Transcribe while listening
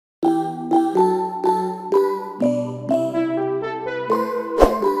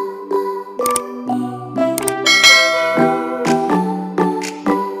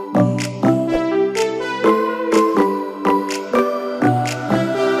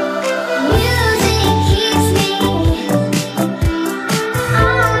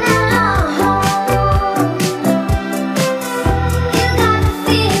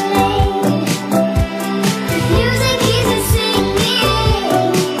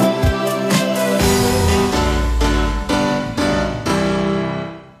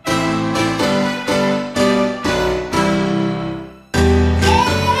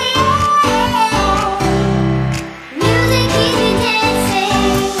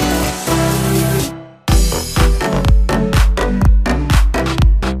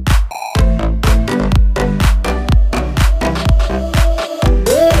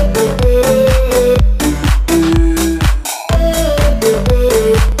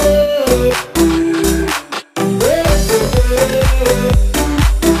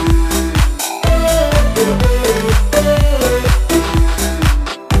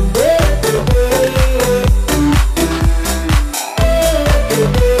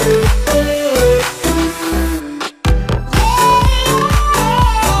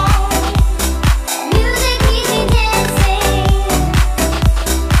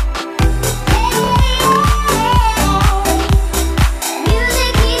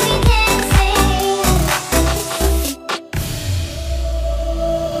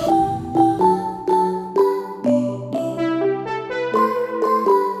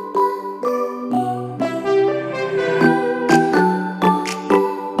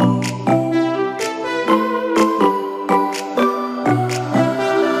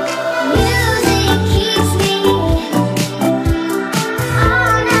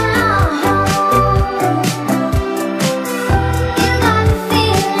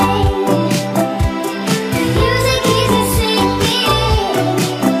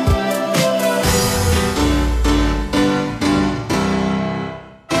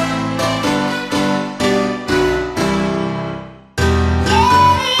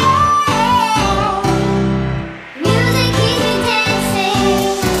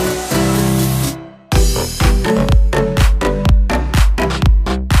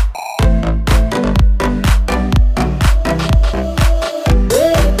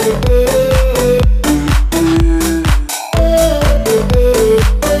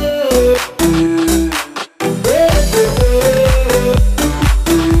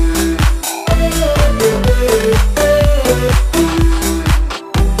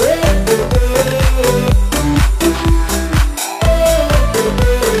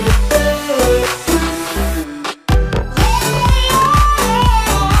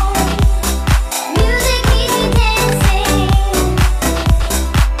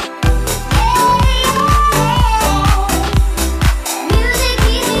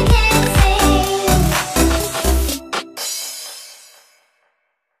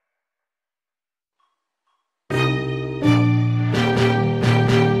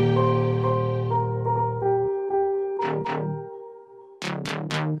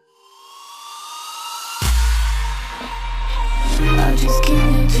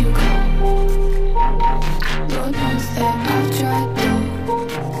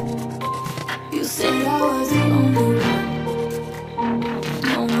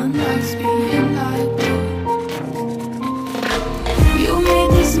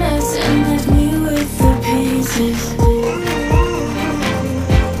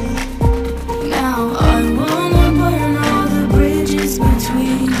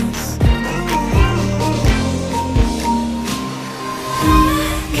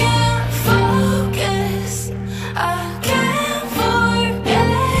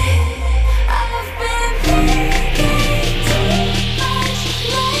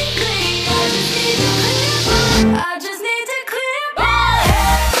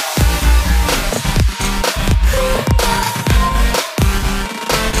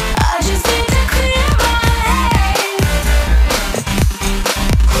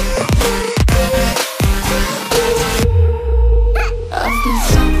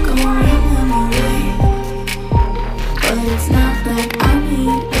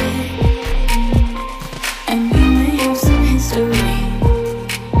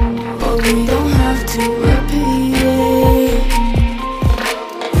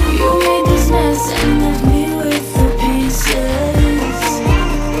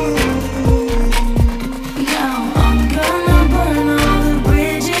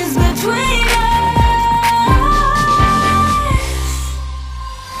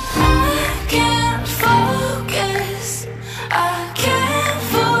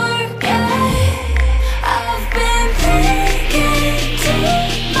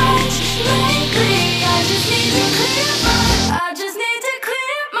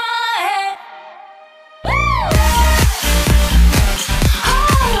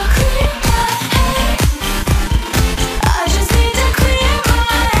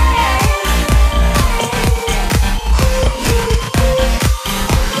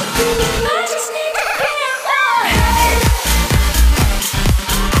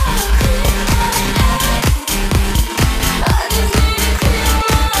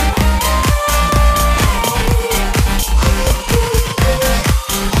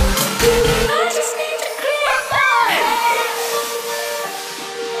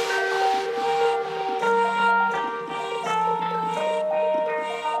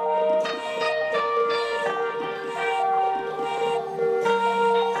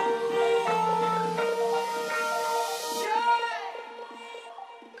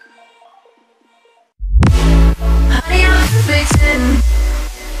perfect 10?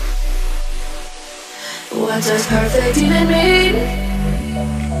 What does perfect even mean?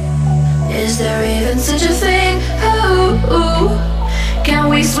 Is there even such a thing? Oh, can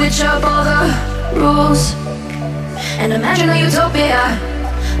we switch up all the rules and imagine a utopia?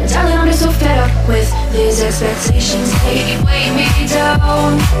 Darling, I'm just so fed up with these expectations. They weigh me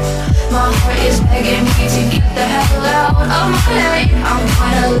down. My heart is begging me to get the hell out of my head. I'm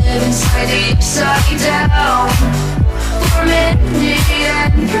gonna live inside the upside down for a minute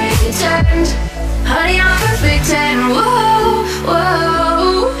and pretend. Honey, I'm perfect 10. Whoa,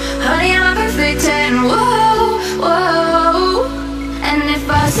 whoa. Honey, I'm perfect 10. Whoa, whoa. And if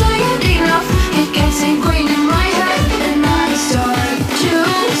I say it enough, it gets ingrained in my head, and I start to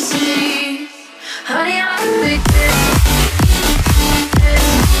see. Honey, I'm perfect 10.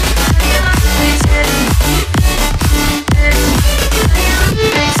 Honey, I'm perfect 10. Honey, I'm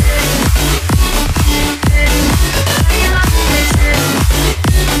perfect 10. Honey, I'm perfect 10.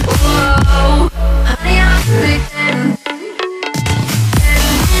 Whoa. Honey, I'm perfect 10.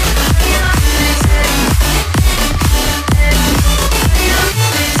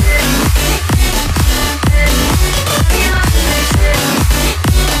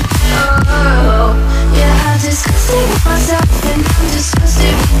 Myself, and I'm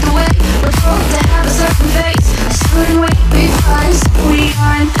disgusted with the way we're told to have a certain face, a certain way because we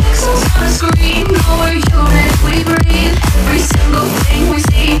aren't pixels on a screen. No, we're human, we breathe. Every single thing we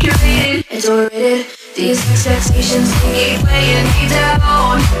see curated, it's overrated. These expectations, they keep weighing me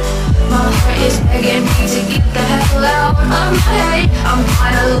down. My heart is begging me to get the hell out of my head. I'm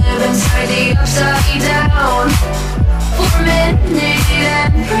gonna live inside the upside down for a minute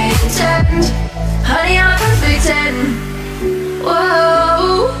and pretend. Honey, I'm perfect 10.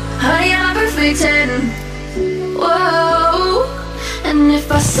 Whoa, honey, I'm perfect 10. Whoa, and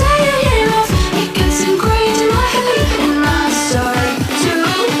if I say it enough, it gets ingrained in my head, and I start to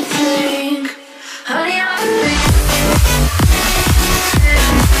think. Honey, I'm perfect 10.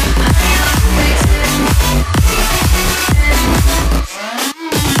 Honey, I'm perfect 10.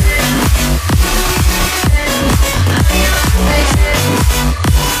 Honey, I'm perfect 10.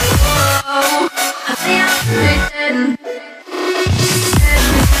 Whoa. Honey, I'm perfect 10.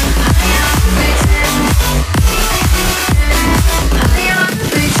 Honey, I'm perfect 10. Honey, I'm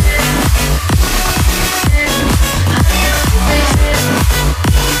perfect 10. Honey, I'm perfect 10.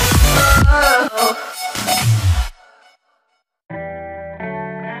 Oh.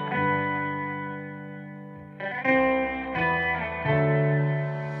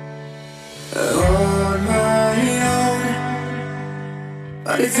 On my own,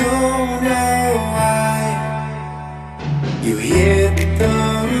 but I don't know why. You hit the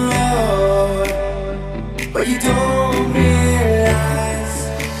road, but you don't realize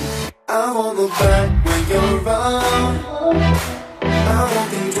I won't look back when you're around. I won't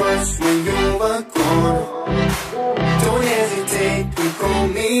think twice when you are gone. Don't hesitate to call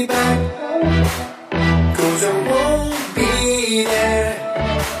me back, 'cause I won't be there.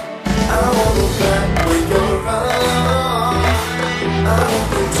 I won't look back when you're around. I won't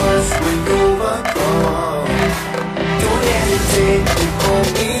think twice when you are gone. Don't hesitate to call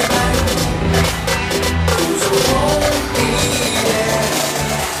me back, 'cause I won't be there.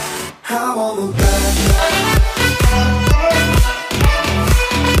 I won't look back.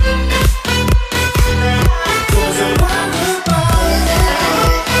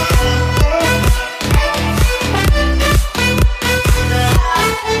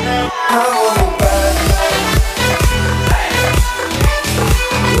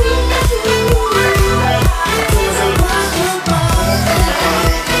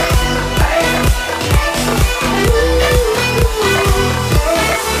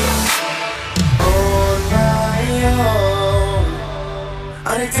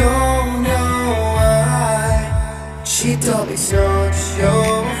 I don't know why. She told me it's not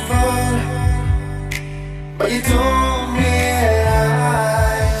your fault, but you don't realize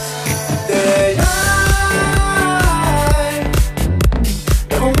that I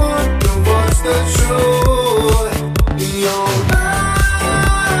never wonder what's the truth in your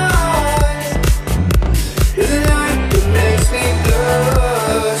eyes. Is it light that makes me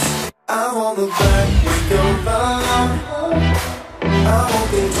blush? I won't look back when you're around. I won't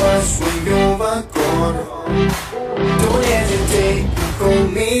think twice when you are gone. Don't hesitate to call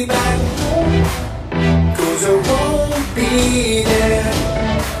me back, 'cause I won't be there.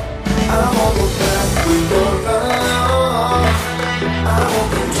 I won't look back when you're around. I won't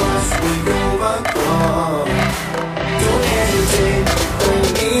think twice when you are gone. Don't hesitate to call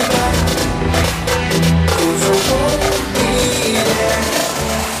me back, 'cause I won't be there.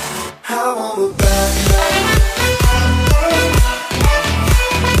 I won't look back.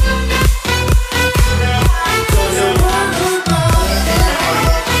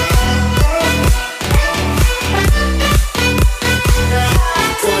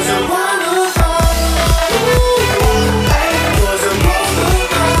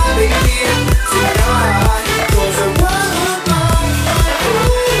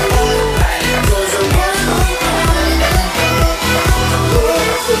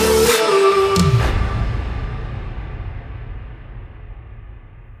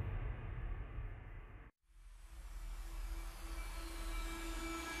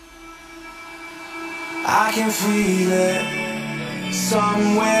 I can feel it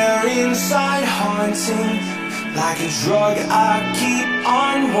somewhere inside, haunting like a drug I keep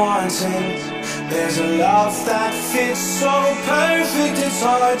on wanting. There's a love that fits so perfect, it's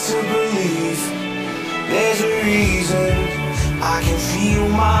hard to believe. There's a reason I can feel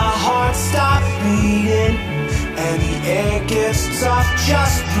my heart stop beating, and the air gets tough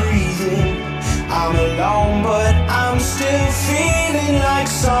just breathing. I'm alone but I'm still feeling like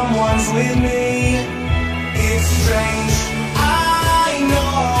someone's with me. It's strange, I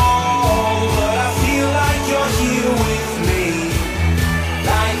know, but I feel like you're here with me,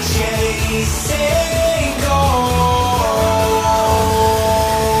 like chasing ghosts.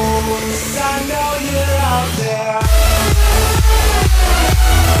 I know you're out there.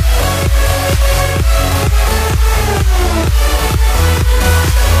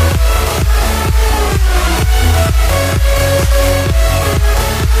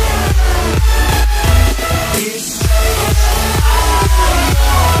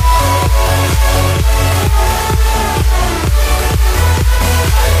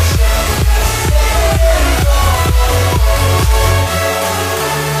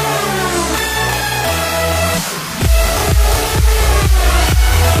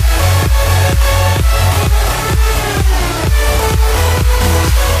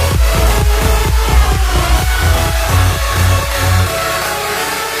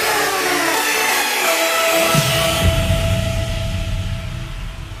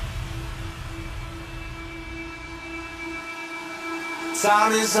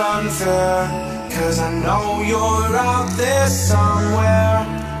 Time is unfair, 'cause I know you're out there somewhere,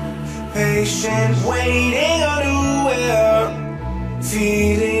 patient, waiting unaware,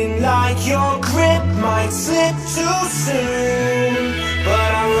 feeling like your grip might slip too soon. But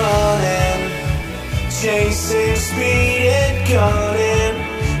I'm running, chasing speed and gunning.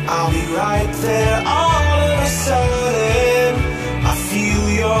 I'll be right there all of a sudden. I feel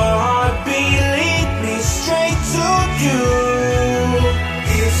your heartbeat lead me straight to you.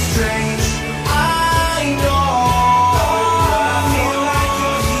 It's strange, I know, but I feel like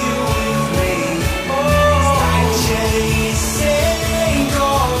you're here with me. It's like chasing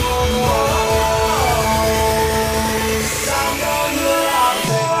ghosts. I know you're out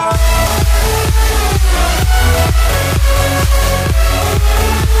there.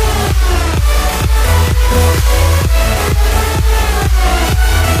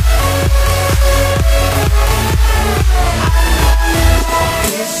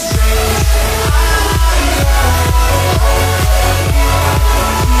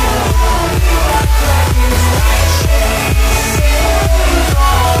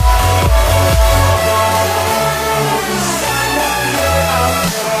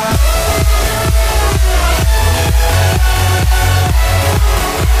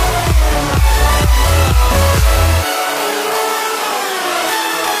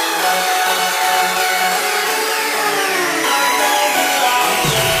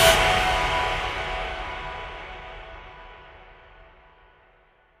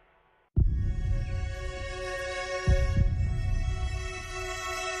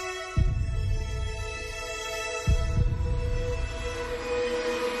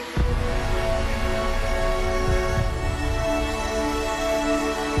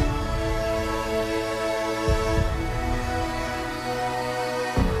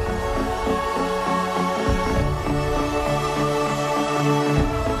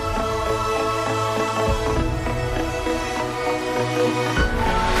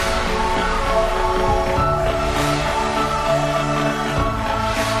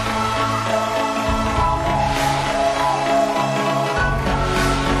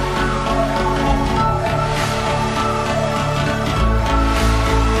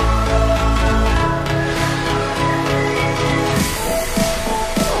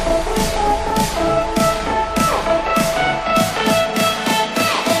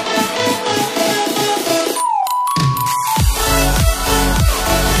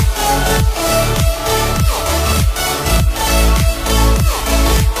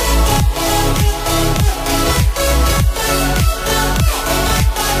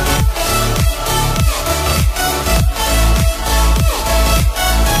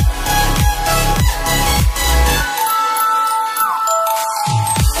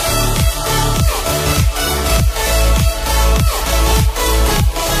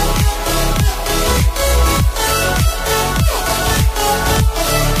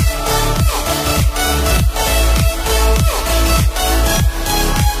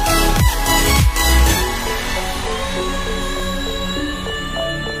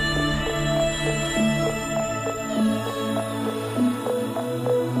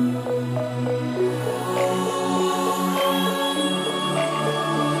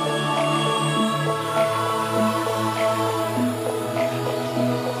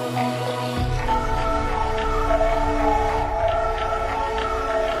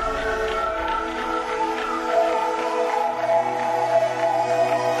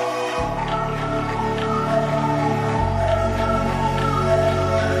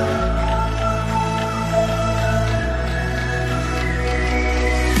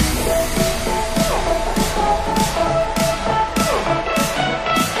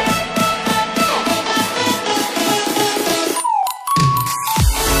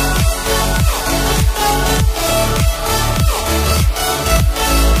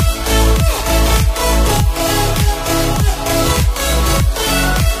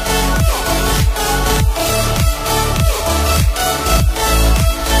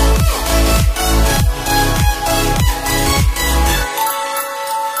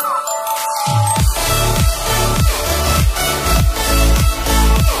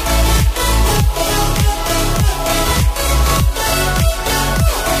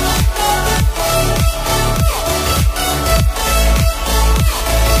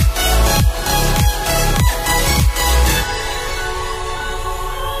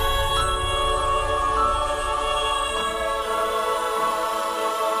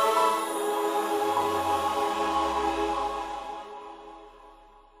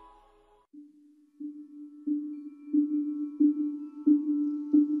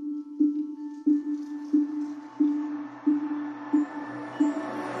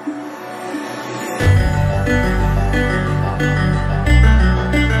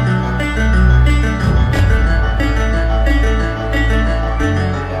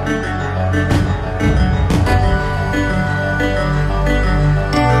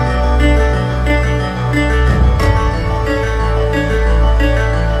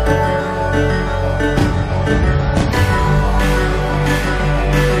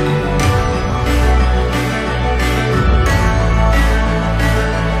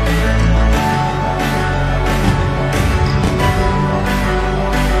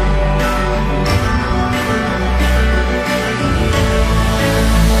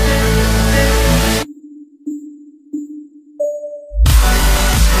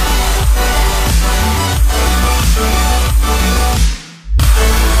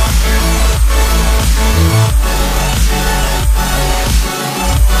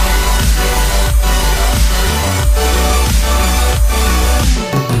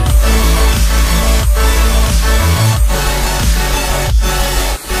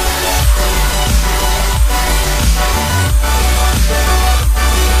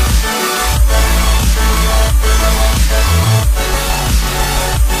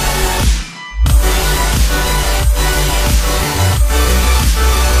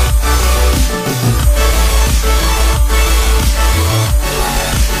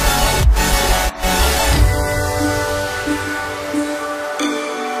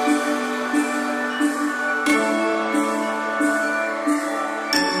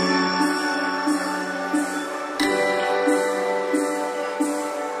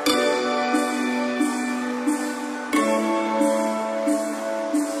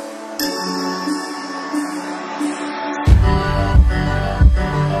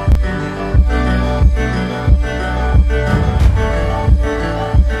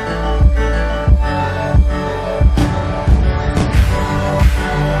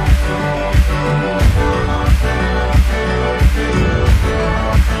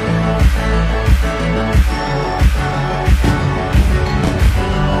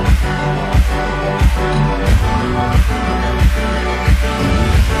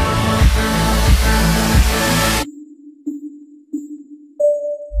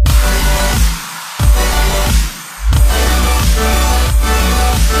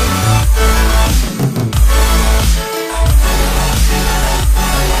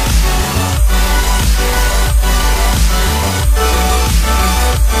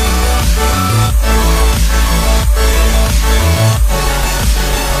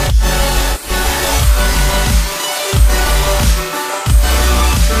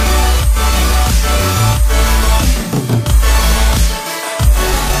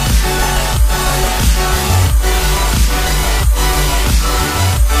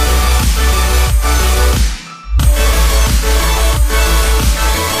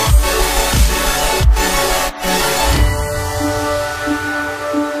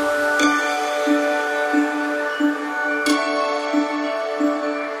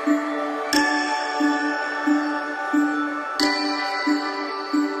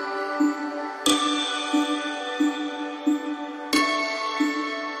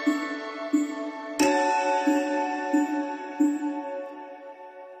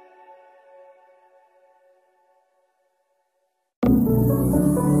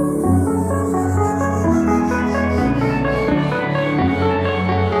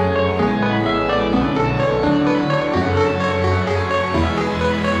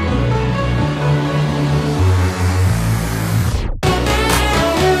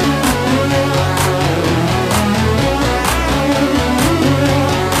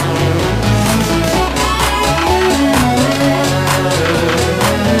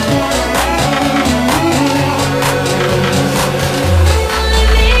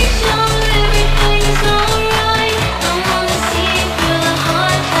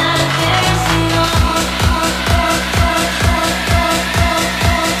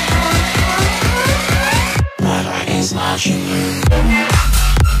 smart you learn.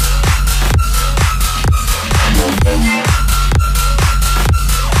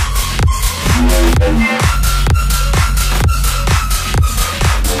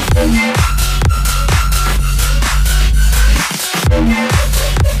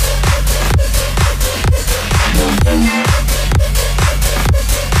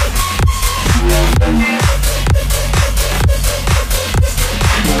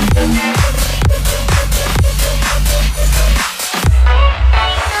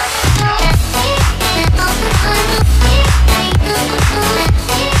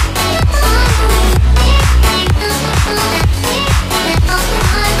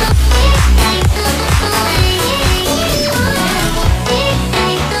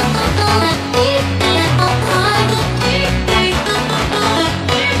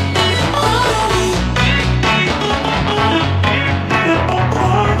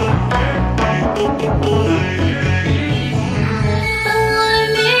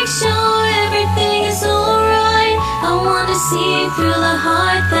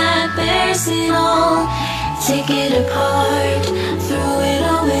 Take it apart, throw it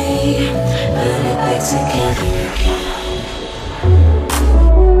away, put it back together again.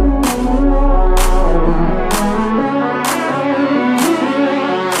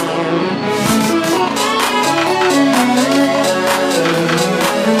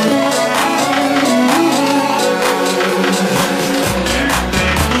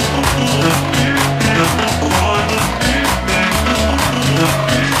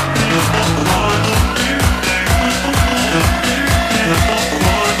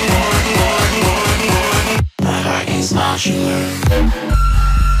 Smart you learn.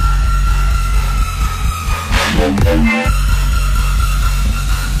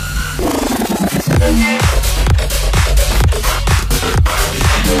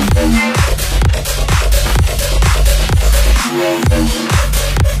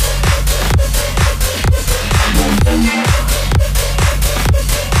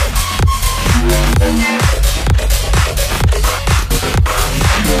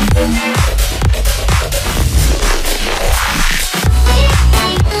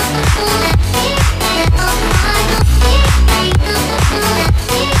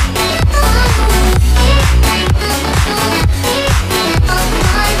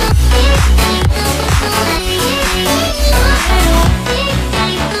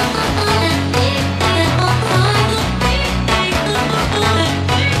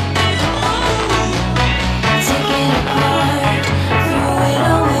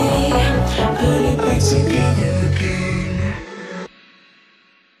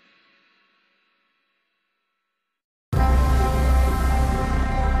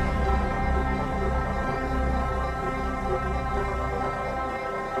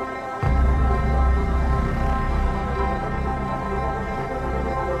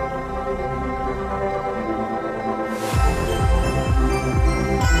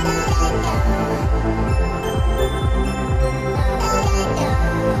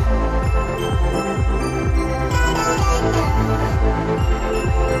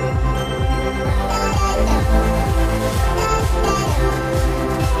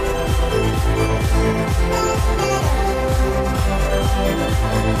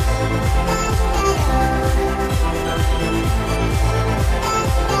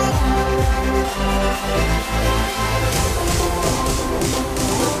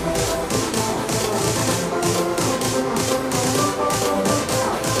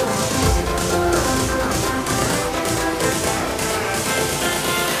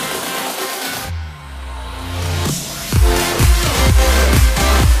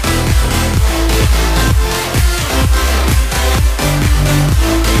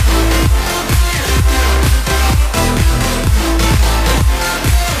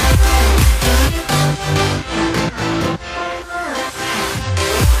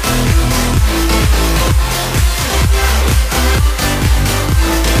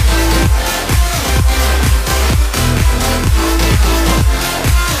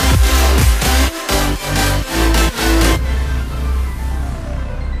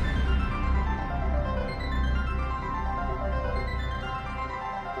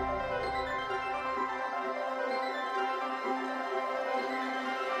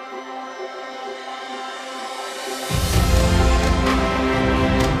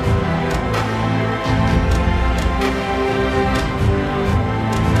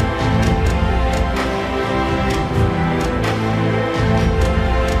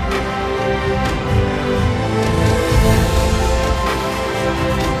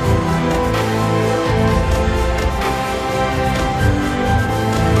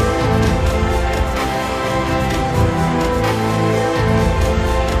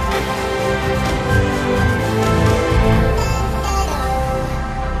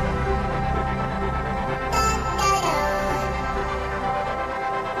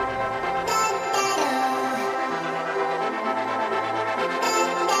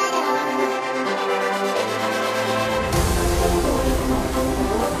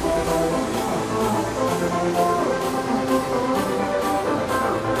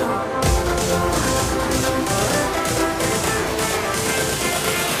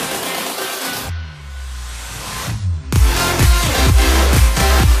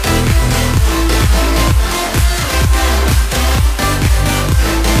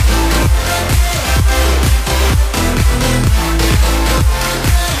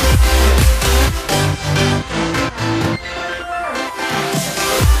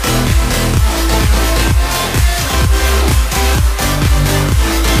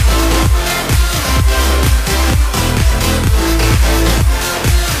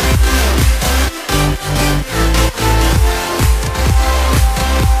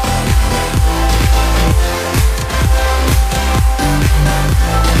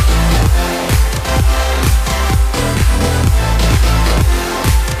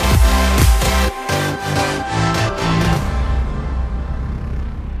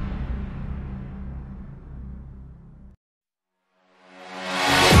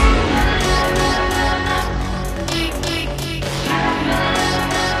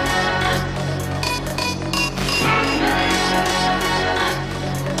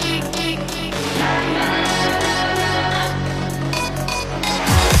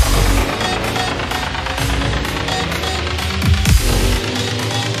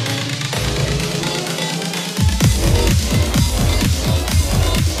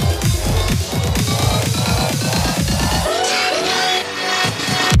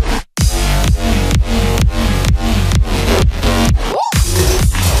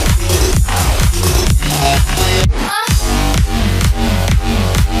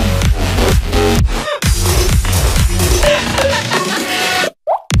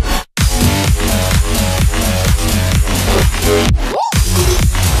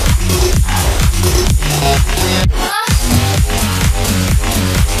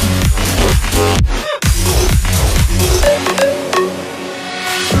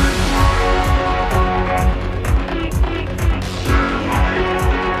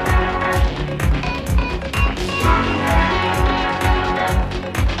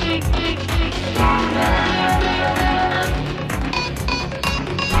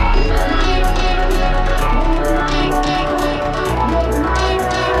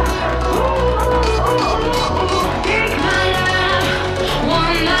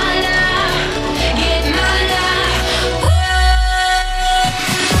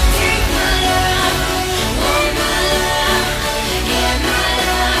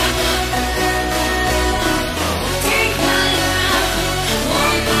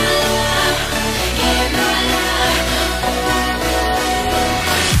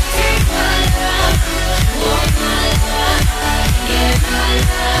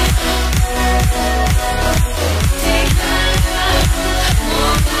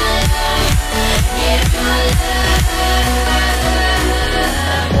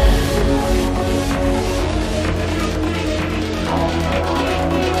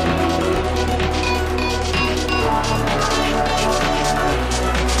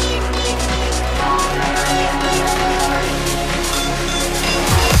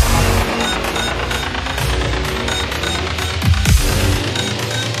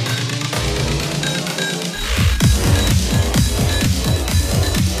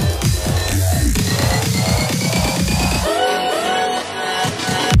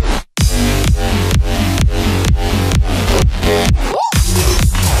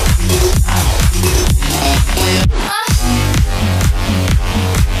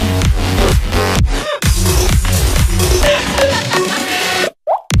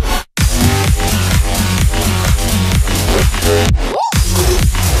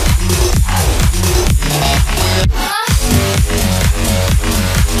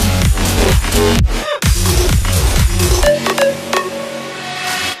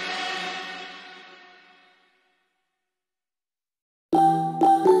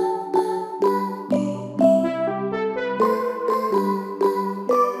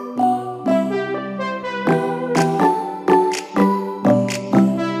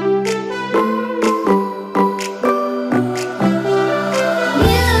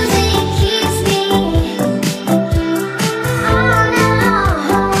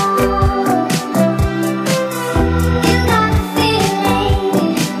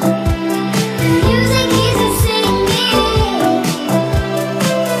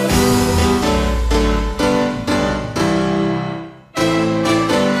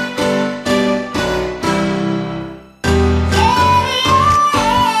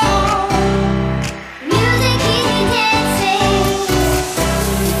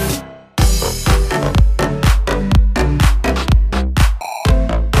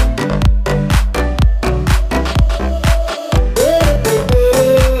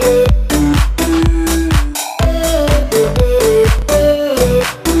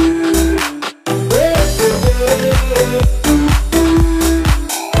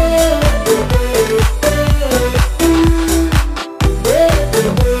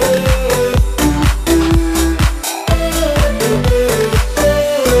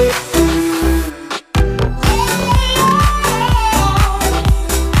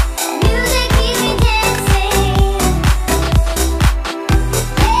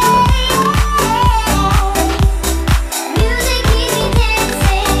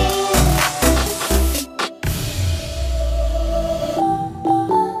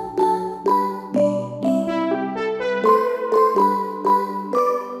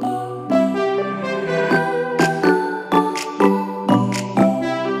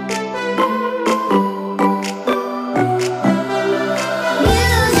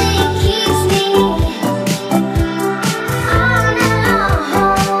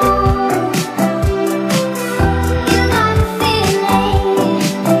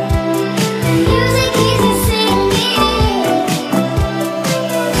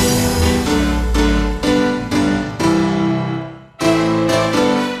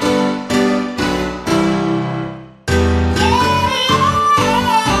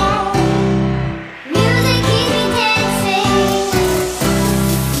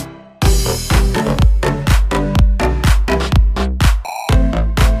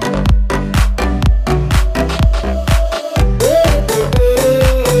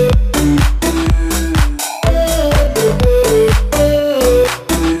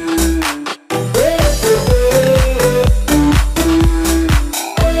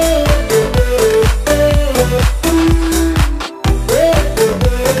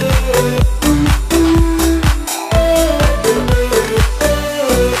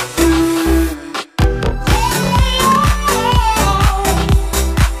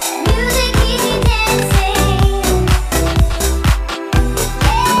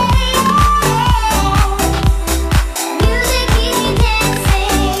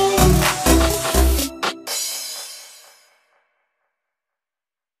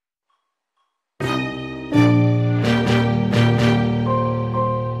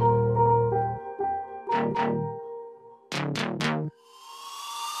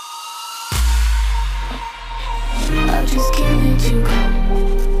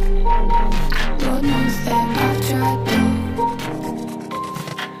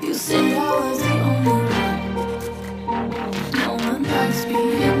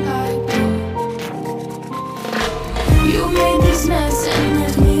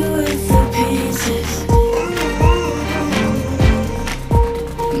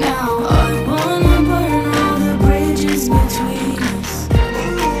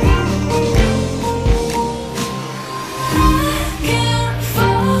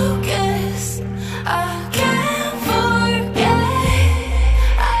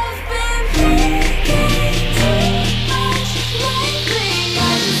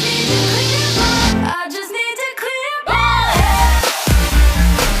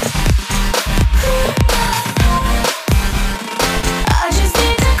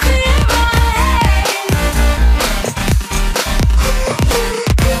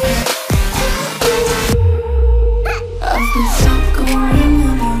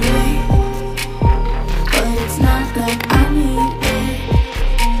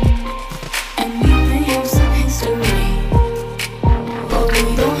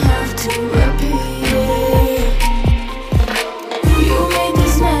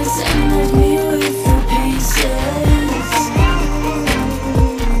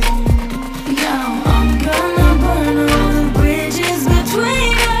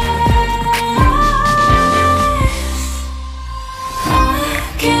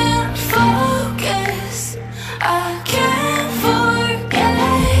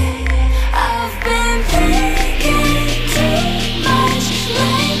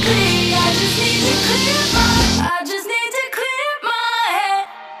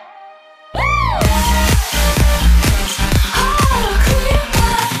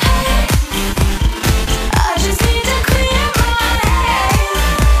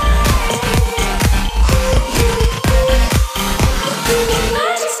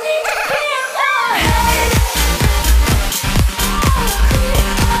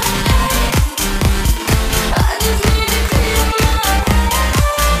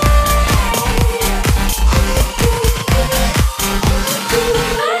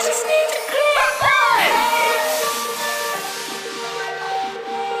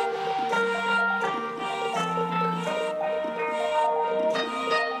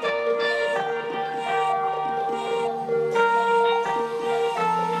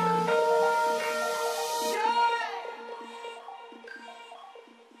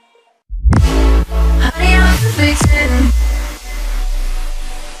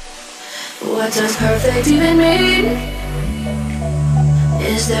 What does perfect even mean?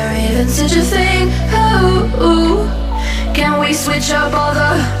 Is there even such a thing? Oh, can we switch up all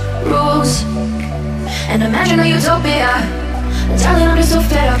the rules and imagine a utopia? Darling, I'm just so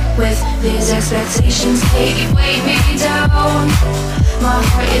fed up with these expectations. They keep weighing me down. My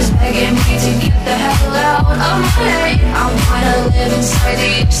heart is begging me to get the hell out of my head. I wanna live inside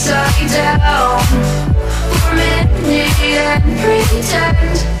the upside down for a minute and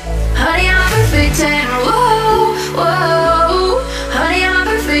pretend. Honey, I'm perfect and whoa, whoa. Honey, I'm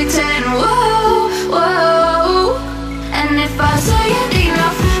perfect and whoa, whoa. And if I say it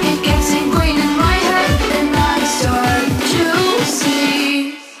enough, it gets ingrained in my head, and I start to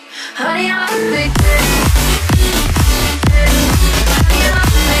see. Honey, I'm perfect. Honey, I'm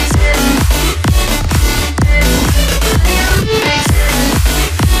perfect. Honey, I'm perfect.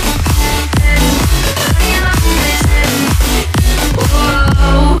 Honey, I'm perfect.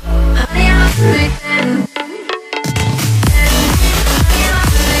 Whoa. Honey, I'm perfect.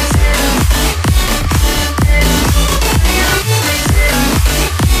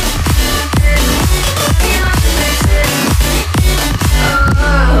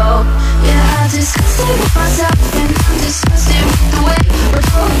 With myself, and I'm disgusted with the way we're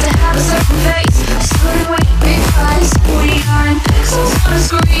told to have a certain face. I stood and wait because we aren't pixels on a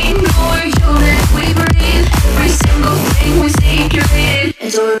screen. No, we're human, we breathe. Every single thing we see curated and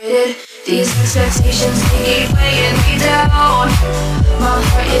tolerated. These expectations, they keep weighing me down. My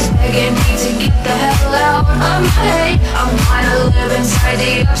heart is begging me to get the hell out of my head. I'm trying to live inside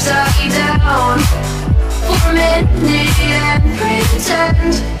the upside down for a minute and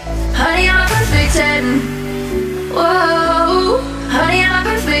pretend. Honey, I'm perfect and whoa. Honey, I'm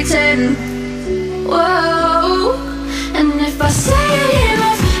perfect and whoa. And if I say it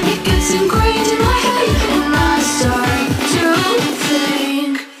enough, it gets ingrained in my head, and I start to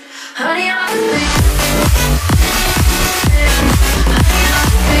think. Honey, I'm perfect. Honey,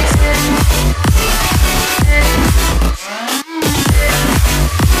 I'm perfect.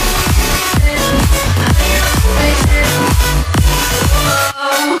 Honey, I'm perfect.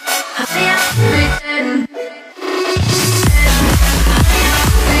 Whoa. Honey, I'm pretend. Honey, I'm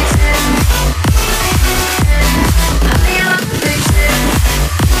pretend. Honey, I'm pretend.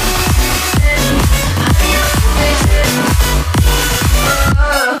 Honey, I'm pretend.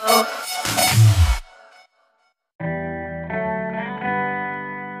 Oh.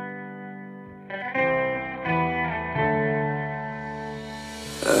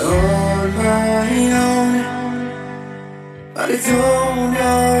 On my own, but I don't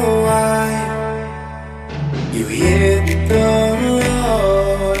know why you hit the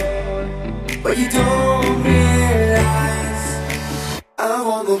road, but you don't realize I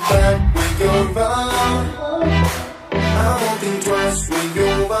won't go back when you're around. I won't think twice when you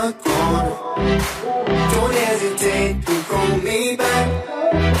are gone. Don't hesitate to call me back,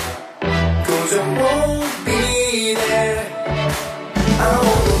 'cause I won't be there. I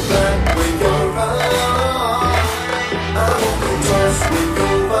won't go back when you're around. I won't think twice when you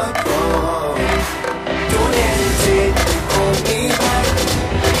are gone. Don't hesitate to call me back,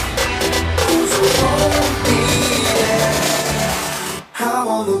 'cause I won't be there. I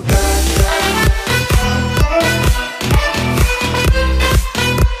won't look back.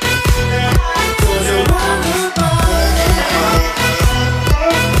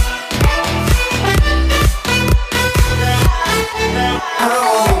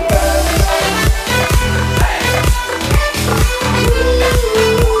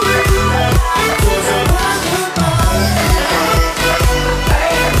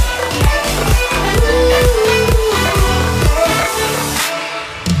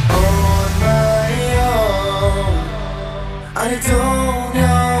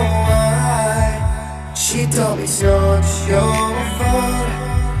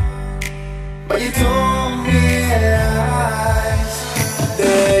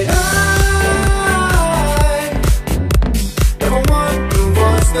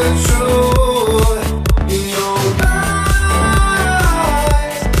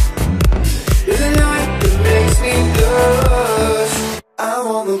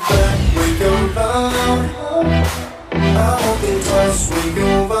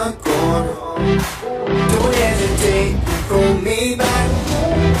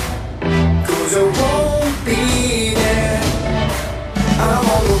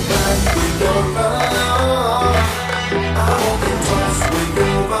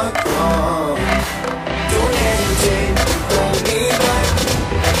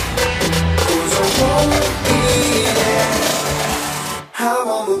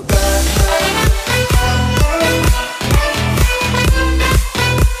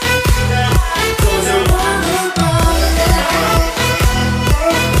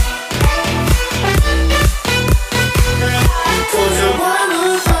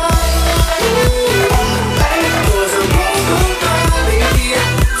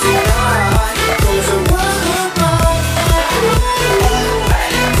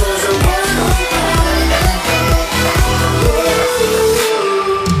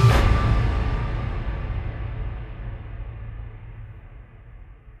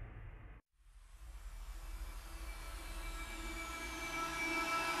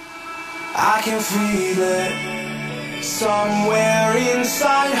 I can feel it somewhere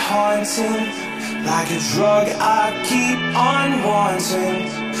inside, haunting, like a drug I keep on wanting.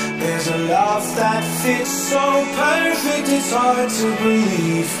 There's a love that fits so perfect, it's hard to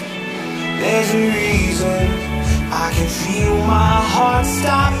believe. There's a reason I can feel my heart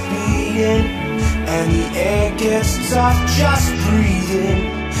stop beating, and the air gets tough just breathing.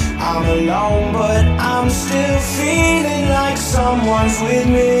 I'm alone, but I'm still feeling like someone's with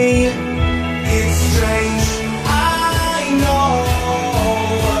me. It's strange, I know,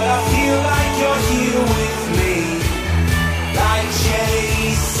 but I feel like you're here with me, like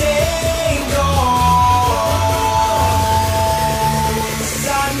chasing ghosts.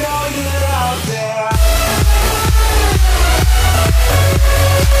 I know you're out there.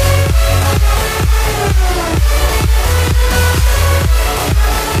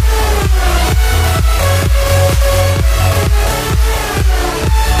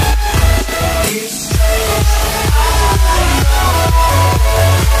 It's strange, I know.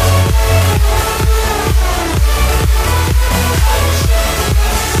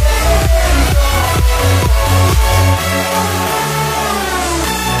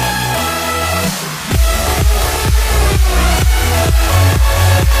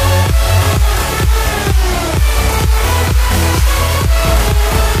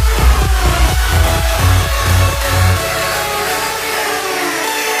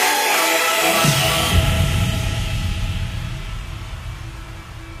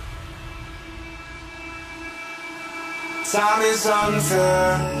 Time is unfair,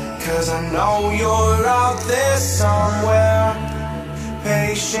 'cause I know you're out there somewhere,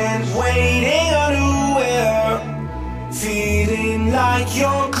 patient, waiting unaware, feeling like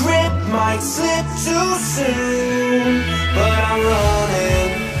your grip might slip too soon. But I'm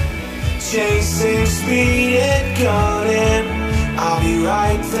running, chasing speed and gunning. I'll be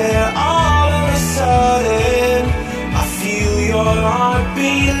right there all of a sudden. I feel your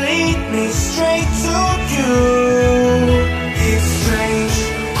heartbeat lead me straight to you. It's strange,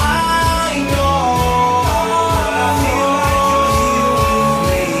 I know, but I feel like you're here with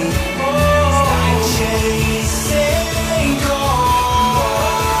me. It's like chasing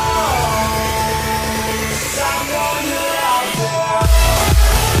ghosts. I know you're out there.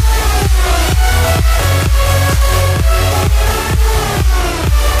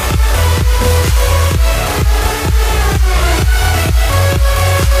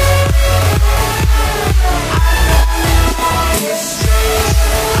 I know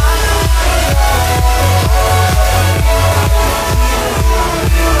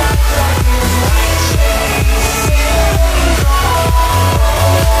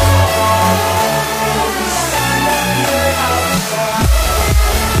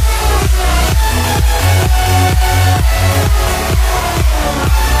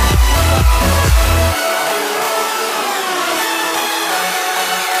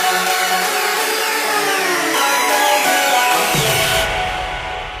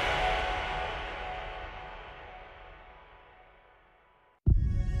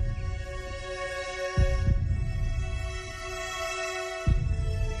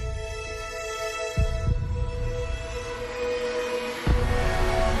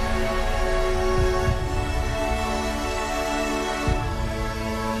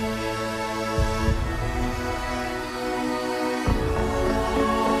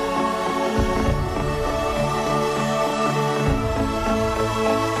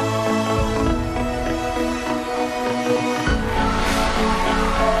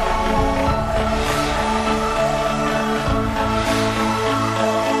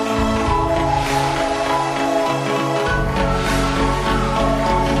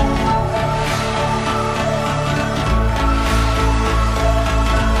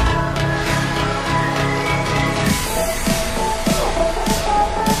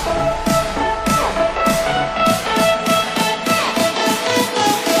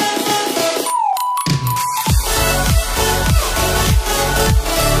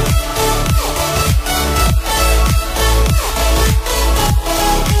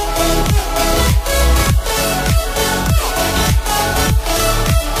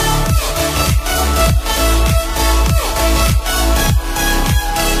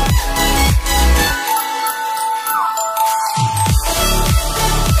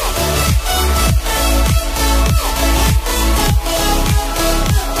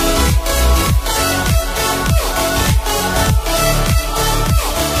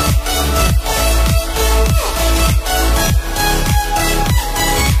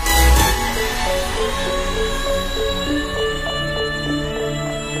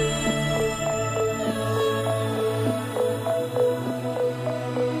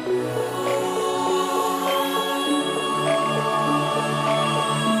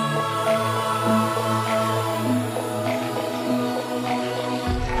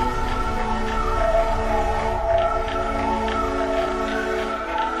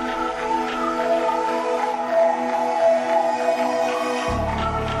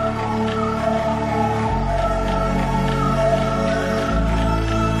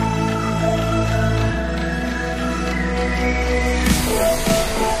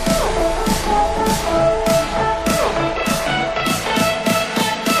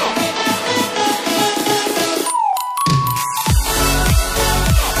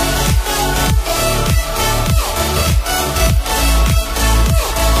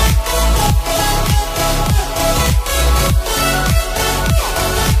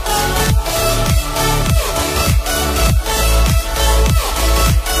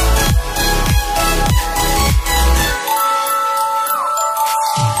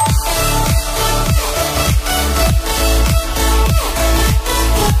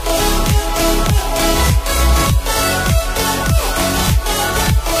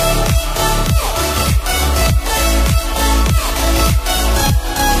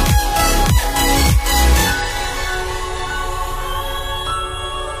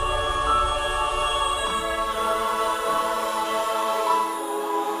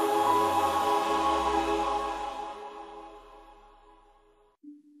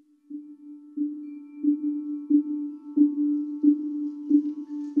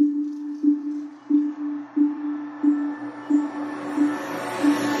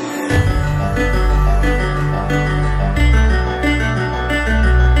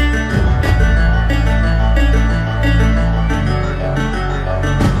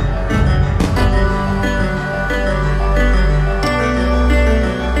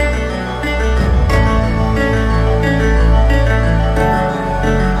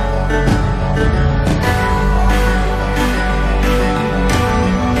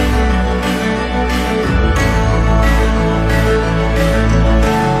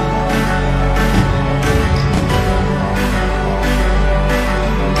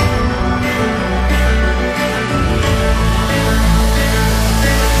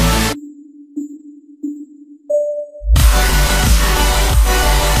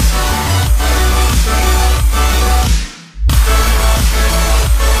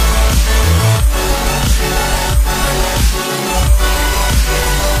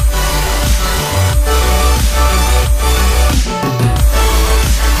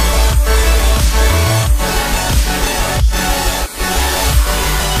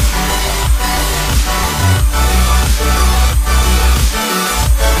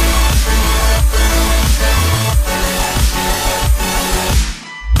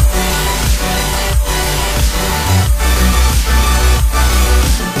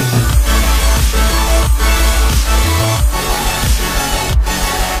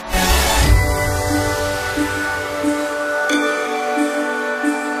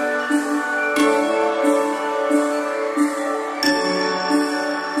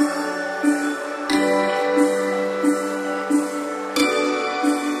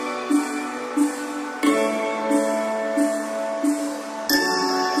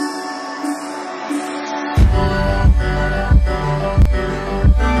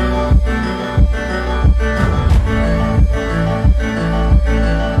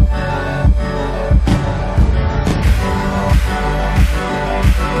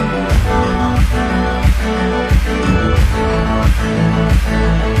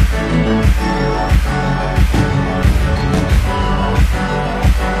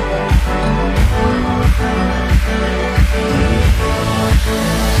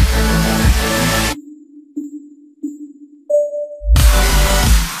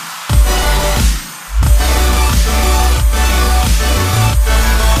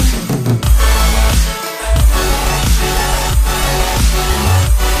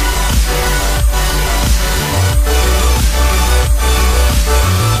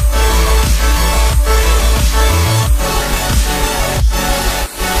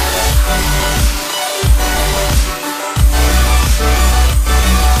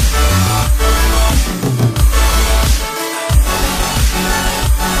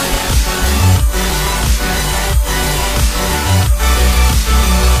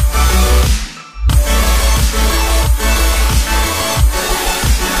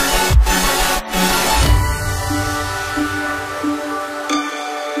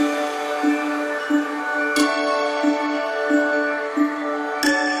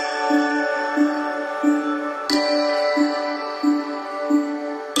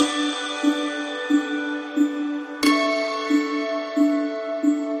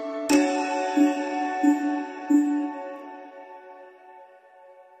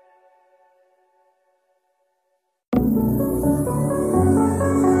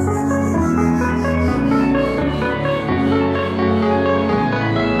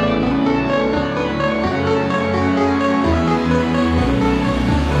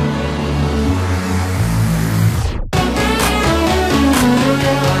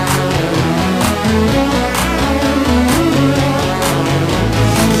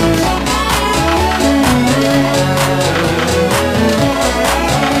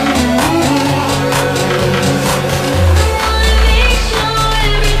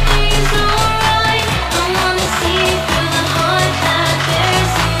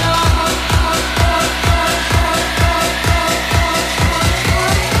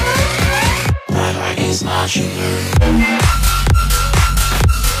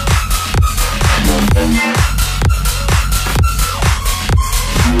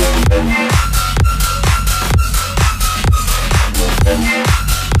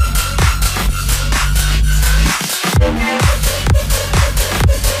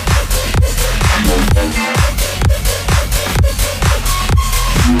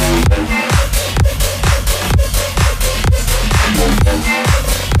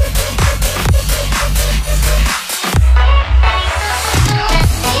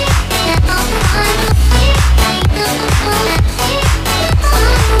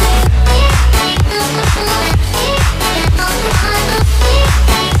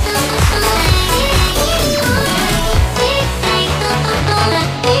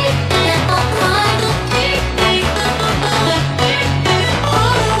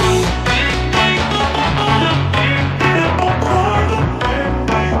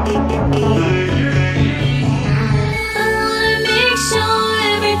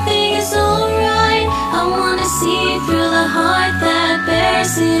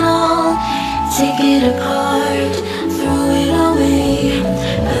Take it apart, throw it away,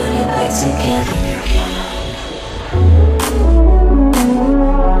 put it back together again.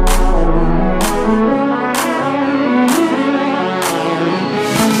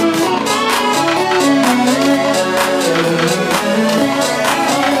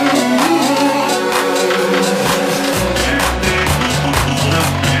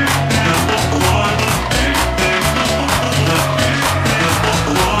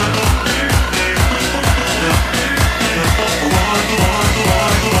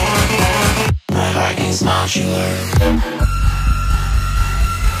 Modular.